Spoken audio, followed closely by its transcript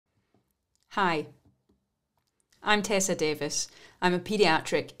Hi, I'm Tessa Davis. I'm a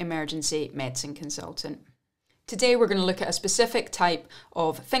paediatric emergency medicine consultant. Today we're going to look at a specific type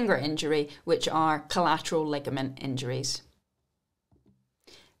of finger injury, which are collateral ligament injuries.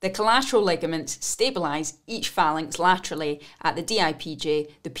 The collateral ligaments stabilise each phalanx laterally at the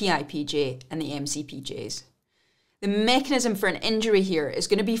DIPJ, the PIPJ and the MCPJs. The mechanism for an injury here is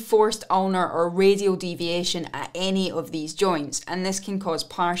going to be forced ulnar or radial deviation at any of these joints, and this can cause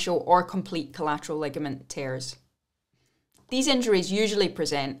partial or complete collateral ligament tears. These injuries usually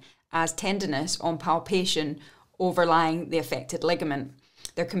present as tenderness on palpation overlying the affected ligament.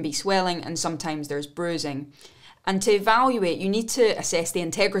 There can be swelling and sometimes there's bruising. And to evaluate, you need to assess the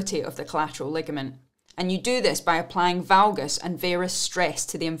integrity of the collateral ligament. And you do this by applying valgus and varus stress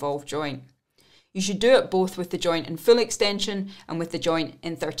to the involved joint. You should do it both with the joint in full extension and with the joint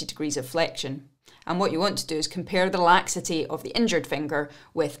in 30 degrees of flexion. And what you want to do is compare the laxity of the injured finger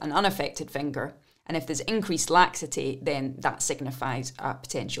with an unaffected finger. And if there's increased laxity, then that signifies a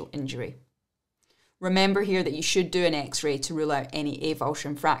potential injury. Remember here that you should do an X-ray to rule out any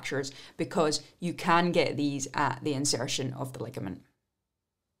avulsion fractures because you can get these at the insertion of the ligament.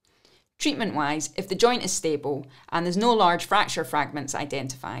 Treatment-wise, if the joint is stable and there's no large fracture fragments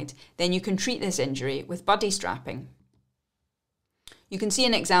identified, then you can treat this injury with buddy strapping. You can see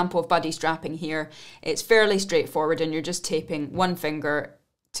an example of buddy strapping here. It's fairly straightforward and you're just taping one finger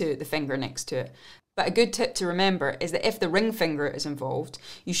to the finger next to it. But a good tip to remember is that if the ring finger is involved,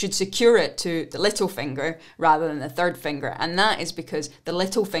 you should secure it to the little finger rather than the third finger. And that is because the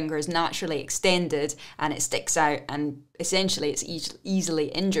little finger is naturally extended and it sticks out, and essentially it's easily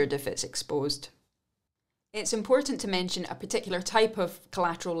injured if it's exposed. It's important to mention a particular type of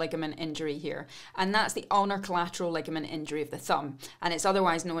collateral ligament injury here, and that's the ulnar collateral ligament injury of the thumb, and it's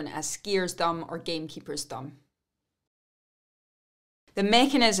otherwise known as skier's thumb or gamekeeper's thumb. The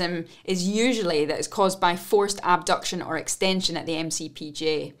mechanism is usually that it's caused by forced abduction or extension at the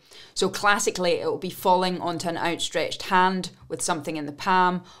MCPJ. So classically it will be falling onto an outstretched hand with something in the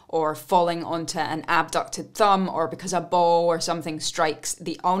palm, or falling onto an abducted thumb, or because a ball or something strikes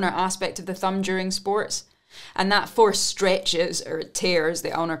the ulnar aspect of the thumb during sports. And that force stretches or it tears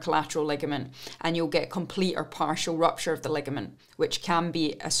the ulnar collateral ligament, and you'll get complete or partial rupture of the ligament, which can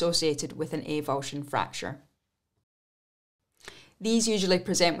be associated with an avulsion fracture. These usually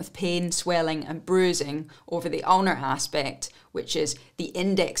present with pain, swelling and bruising over the ulnar aspect, which is the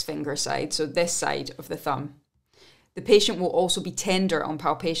index finger side, so this side of the thumb. The patient will also be tender on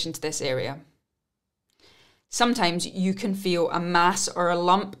palpation to this area. Sometimes you can feel a mass or a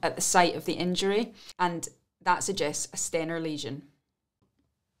lump at the site of the injury, and that suggests a Stener lesion.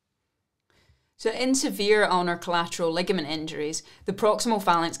 So in severe ulnar collateral ligament injuries, the proximal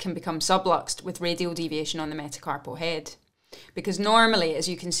phalanx can become subluxed with radial deviation on the metacarpal head. Because normally, as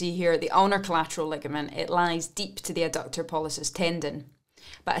you can see here, the ulnar collateral ligament, it lies deep to the adductor pollicis tendon.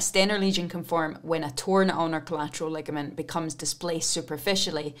 But a Stener lesion can form when a torn ulnar collateral ligament becomes displaced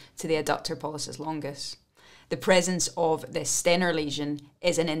superficially to the adductor pollicis longus. The presence of this Stener lesion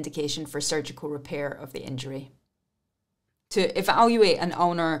is an indication for surgical repair of the injury. To evaluate an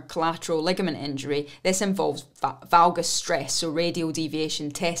ulnar collateral ligament injury, this involves valgus stress, so radial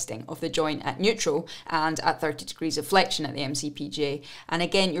deviation testing of the joint at neutral and at 30 degrees of flexion at the MCPJ. And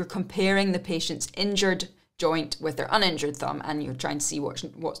again, you're comparing the patient's injured joint with their uninjured thumb, and you're trying to see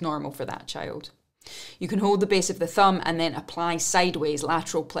what's normal for that child. You can hold the base of the thumb and then apply sideways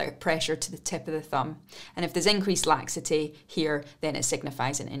lateral pressure to the tip of the thumb. And if there's increased laxity here, then it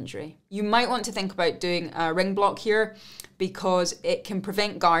signifies an injury. You might want to think about doing a ring block here because it can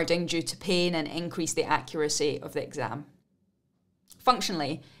prevent guarding due to pain and increase the accuracy of the exam.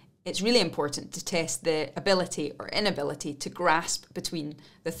 Functionally, it's really important to test the ability or inability to grasp between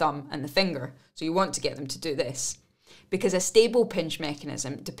the thumb and the finger. So you want to get them to do this, because a stable pinch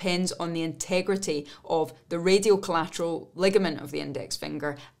mechanism depends on the integrity of the radial collateral ligament of the index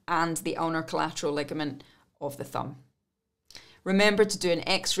finger and the ulnar collateral ligament of the thumb. Remember to do an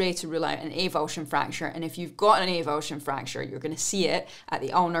X-ray to rule out an avulsion fracture, and if you've got an avulsion fracture, you're going to see it at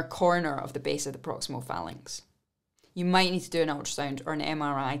the ulnar corner of the base of the proximal phalanx. You might need to do an ultrasound or an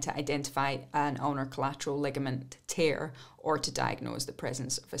MRI to identify an ulnar collateral ligament tear or to diagnose the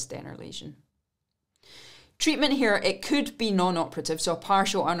presence of a Stener lesion. Treatment here, it could be non-operative, so a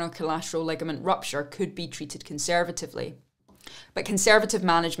partial ulnar collateral ligament rupture could be treated conservatively. But conservative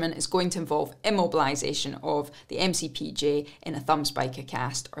management is going to involve immobilization of the MCPJ in a thumb spica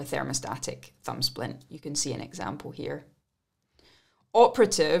cast or thermostatic thumb splint. You can see an example here.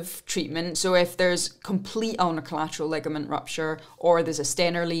 operative treatment, so if there's complete ulnar collateral ligament rupture or there's a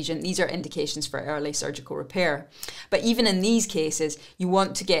Stener lesion, these are indications for early surgical repair. But even in these cases, you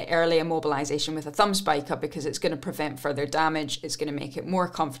want to get early immobilization with a thumb spica because it's going to prevent further damage. It's going to make it more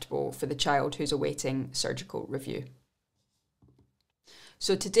comfortable for the child who's awaiting surgical review.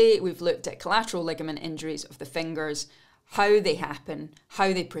 So today we've looked at collateral ligament injuries of the fingers, how they happen,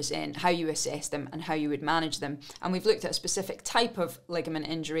 how they present, how you assess them, and how you would manage them. And we've looked at a specific type of ligament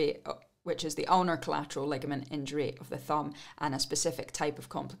injury, which is the ulnar collateral ligament injury of the thumb, and a specific type of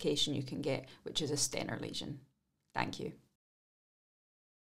complication you can get, which is a Stener lesion. Thank you.